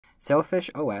Sailfish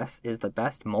OS is the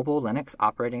best mobile Linux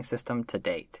operating system to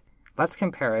date. Let's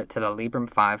compare it to the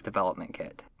Librem5 development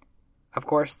kit. Of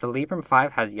course, the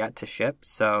Librem5 has yet to ship,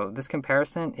 so this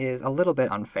comparison is a little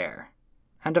bit unfair.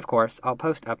 And of course, I'll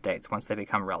post updates once they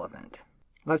become relevant.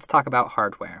 Let's talk about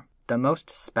hardware. The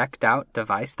most spec'd out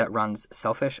device that runs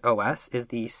Sailfish OS is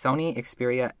the Sony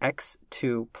Xperia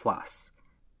X2 Plus.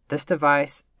 This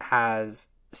device has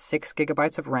 6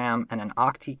 GB of RAM and an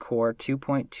octa-core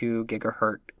 2.2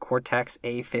 GHz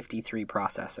Cortex-A53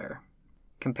 processor.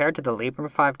 Compared to the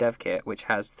Librem5 dev kit, which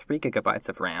has 3 GB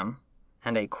of RAM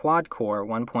and a quad-core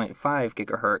 1.5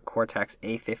 GHz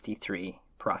Cortex-A53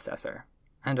 processor.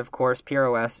 And of course,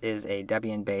 PureOS is a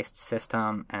Debian-based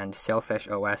system, and Sailfish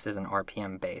OS is an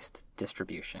RPM-based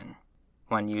distribution.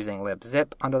 One using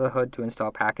libzip under the hood to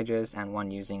install packages, and one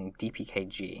using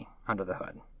dpkg under the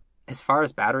hood. As far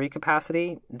as battery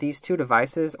capacity, these two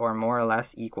devices are more or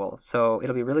less equal, so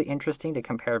it'll be really interesting to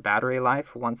compare battery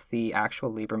life once the actual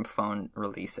Librem phone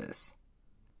releases.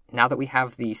 Now that we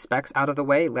have the specs out of the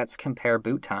way, let's compare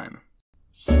boot time.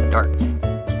 Start.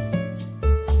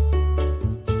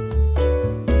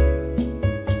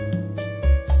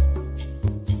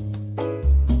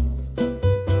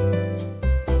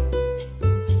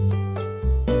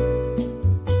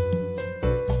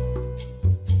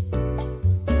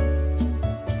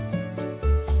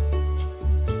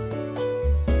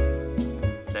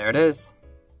 There it is.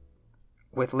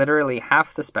 With literally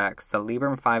half the specs, the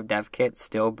Librem5 dev kit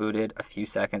still booted a few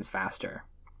seconds faster.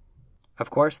 Of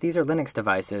course, these are Linux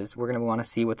devices. We're going to want to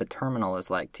see what the terminal is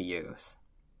like to use.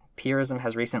 Purism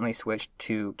has recently switched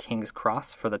to King's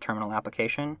Cross for the terminal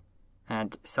application,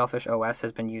 and Sailfish OS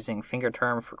has been using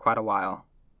FingerTerm for quite a while.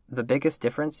 The biggest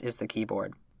difference is the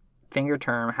keyboard.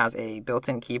 FingerTerm has a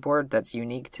built-in keyboard that's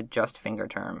unique to just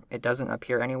FingerTerm. It doesn't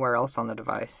appear anywhere else on the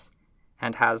device,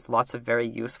 and has lots of very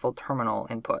useful terminal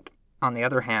input. On the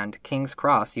other hand, King's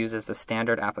Cross uses a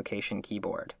standard application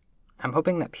keyboard. I'm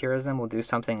hoping that Purism will do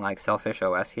something like Sailfish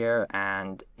OS here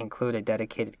and include a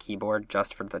dedicated keyboard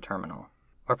just for the terminal.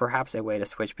 Or perhaps a way to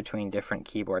switch between different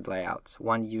keyboard layouts,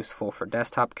 one useful for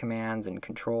desktop commands and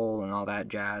control and all that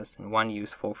jazz, and one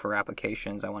useful for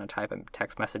applications I want to type a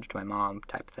text message to my mom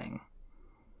type thing.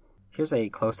 Here's a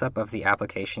close-up of the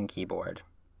application keyboard.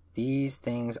 These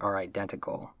things are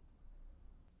identical.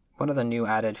 One of the new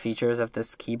added features of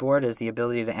this keyboard is the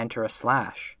ability to enter a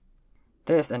slash.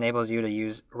 This enables you to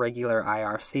use regular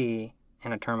IRC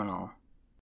in a terminal.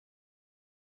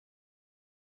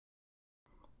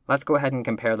 Let's go ahead and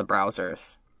compare the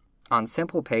browsers. On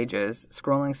simple pages,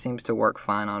 scrolling seems to work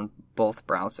fine on both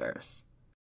browsers.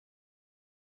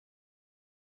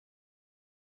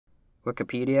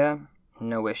 Wikipedia,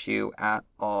 no issue at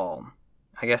all.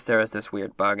 I guess there is this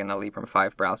weird bug in the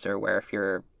Librem5 browser where if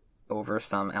you're over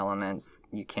some elements,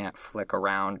 you can't flick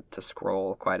around to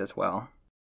scroll quite as well.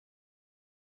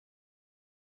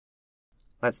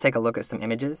 Let's take a look at some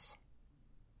images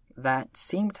that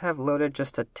seem to have loaded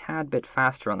just a tad bit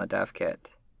faster on the dev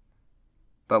kit.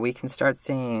 But we can start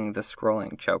seeing the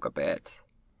scrolling choke a bit.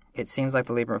 It seems like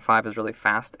the Librem5 is really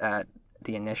fast at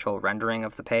the initial rendering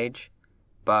of the page,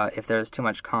 but if there's too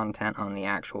much content on the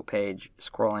actual page,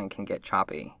 scrolling can get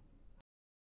choppy.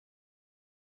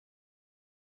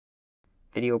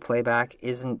 Video playback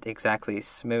isn't exactly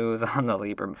smooth on the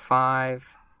Librem5,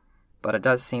 but it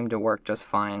does seem to work just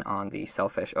fine on the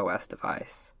Sailfish OS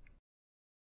device.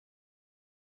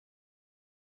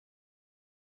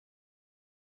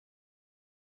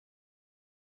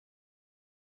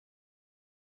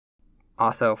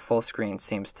 Also, full screen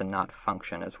seems to not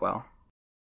function as well.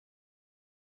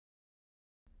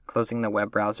 Closing the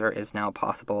web browser is now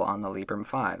possible on the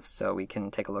Librem5, so we can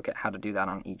take a look at how to do that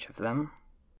on each of them.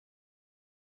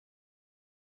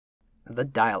 The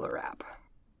Dialer app.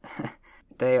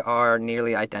 They are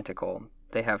nearly identical.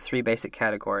 They have 3 basic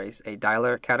categories: a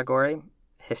dialer category,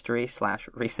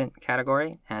 history/recent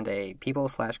category, and a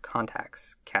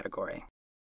people/contacts category.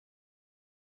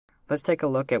 Let's take a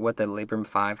look at what the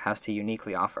Librem5 has to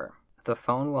uniquely offer. The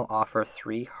phone will offer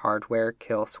 3 hardware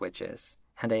kill switches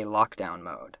and a lockdown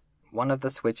mode. One of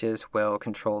the switches will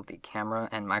control the camera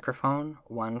and microphone,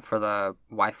 one for the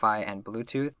Wi-Fi and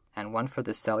Bluetooth, and one for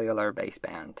the cellular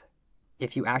baseband.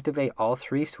 If you activate all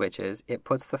 3 switches, it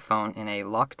puts the phone in a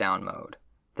lockdown mode.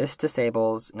 This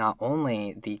disables not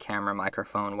only the camera,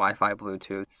 microphone, Wi-Fi,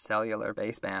 Bluetooth, cellular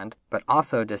baseband, but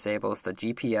also disables the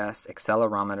GPS,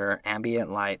 accelerometer,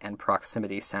 ambient light, and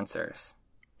proximity sensors.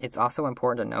 It's also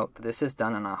important to note that this is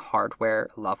done on a hardware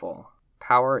level.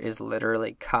 Power is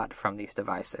literally cut from these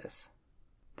devices.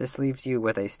 This leaves you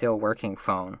with a still working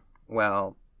phone,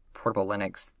 well, portable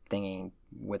Linux thingy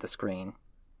with a screen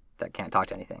that can't talk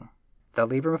to anything. The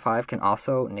Librem 5 can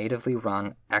also natively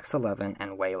run X11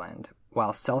 and Wayland,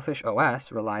 while Sailfish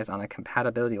OS relies on a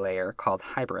compatibility layer called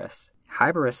Hybris.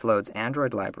 Hybris loads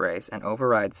Android libraries and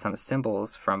overrides some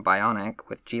symbols from Bionic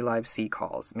with glibc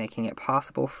calls, making it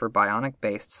possible for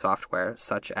Bionic-based software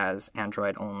such as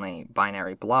Android-only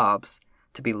binary blobs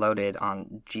to be loaded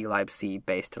on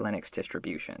glibc-based Linux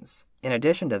distributions. In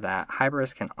addition to that,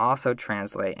 Hybris can also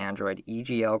translate Android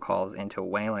EGL calls into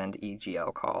Wayland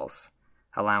EGL calls,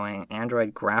 allowing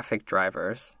Android graphic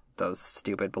drivers, those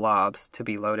stupid blobs, to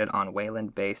be loaded on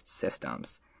Wayland-based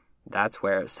systems. That's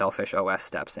where Sailfish OS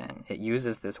steps in. It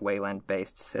uses this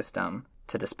Wayland-based system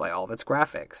to display all of its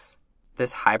graphics.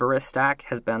 This Hybris stack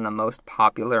has been the most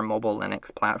popular mobile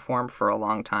Linux platform for a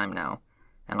long time now,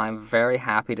 and I'm very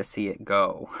happy to see it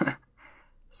go.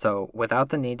 So, without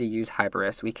the need to use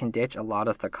Hybris, we can ditch a lot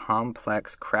of the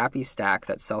complex, crappy stack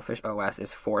that Sailfish OS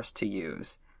is forced to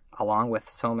use, along with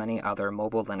so many other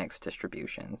mobile Linux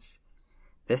distributions.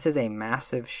 This is a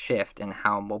massive shift in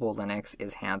how mobile Linux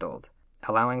is handled,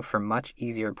 allowing for much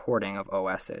easier porting of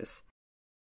OSs.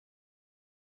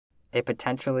 A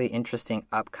potentially interesting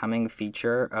upcoming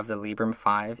feature of the Librem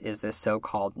 5 is this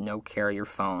so-called no-carrier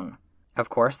phone. Of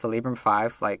course, the Librem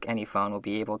 5, like any phone, will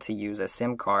be able to use a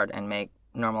SIM card and make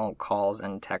normal calls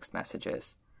and text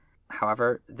messages.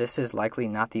 However, this is likely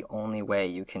not the only way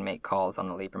you can make calls on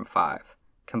the Librem 5,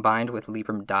 combined with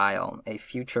Librem Dial, a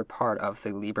future part of the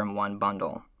Librem 1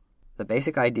 bundle. The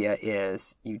basic idea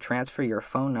is you transfer your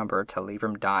phone number to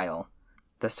Librem Dial.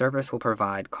 The service will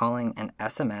provide calling and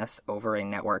SMS over a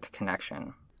network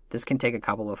connection. This can take a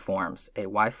couple of forms: a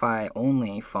Wi-Fi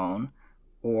only phone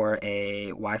or a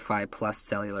Wi-Fi plus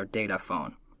cellular data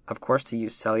phone. Of course, to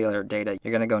use cellular data,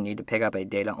 you're going to need to pick up a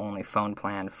data-only phone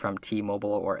plan from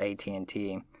T-Mobile or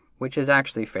AT&T, which is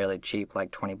actually fairly cheap,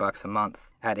 like $20 a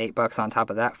month. Add $8 on top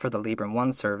of that for the Librem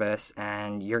 1 service,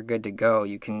 and you're good to go.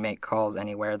 You can make calls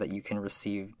anywhere that you can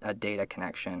receive a data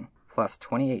connection. Plus,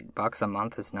 $28 a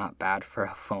month is not bad for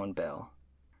a phone bill.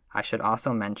 I should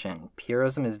also mention,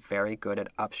 Purism is very good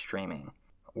at upstreaming.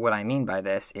 What I mean by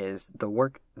this is the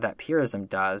work that Purism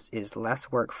does is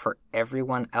less work for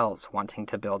everyone else wanting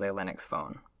to build a Linux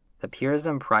phone. The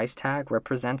Purism price tag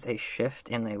represents a shift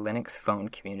in the Linux phone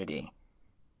community.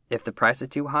 If the price is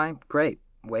too high, great.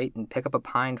 Wait and pick up a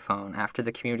Pine phone after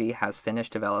the community has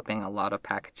finished developing a lot of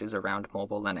packages around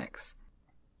mobile Linux.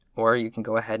 Or you can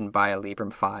go ahead and buy a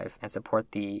Librem 5 and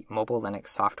support the mobile Linux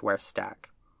software stack,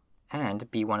 and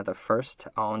be one of the first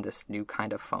to own this new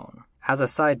kind of phone. As a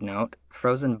side note,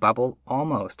 Frozen Bubble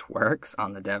almost works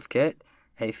on the dev kit.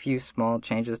 A few small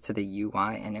changes to the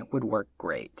UI and it would work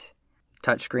great.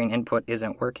 Touchscreen input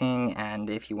isn't working, and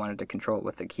if you wanted to control it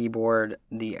with the keyboard,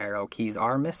 the arrow keys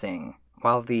are missing.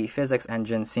 While the physics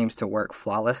engine seems to work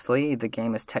flawlessly, the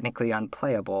game is technically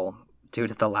unplayable due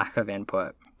to the lack of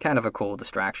input. Kind of a cool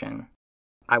distraction.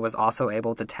 I was also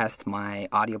able to test my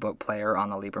audiobook player on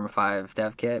the Librem 5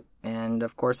 dev kit, and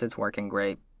of course it's working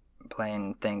great,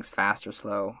 playing things fast or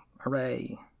slow.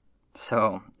 Hooray!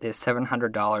 So, is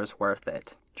 $700 worth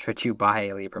it? Should you buy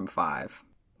a Librem 5?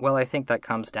 Well, I think that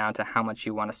comes down to how much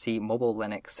you want to see mobile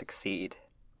Linux succeed.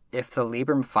 If the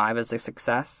Librem 5 is a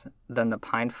success, then the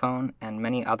Pine phone and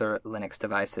many other Linux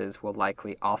devices will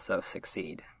likely also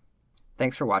succeed.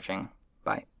 Thanks for watching.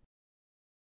 Bye.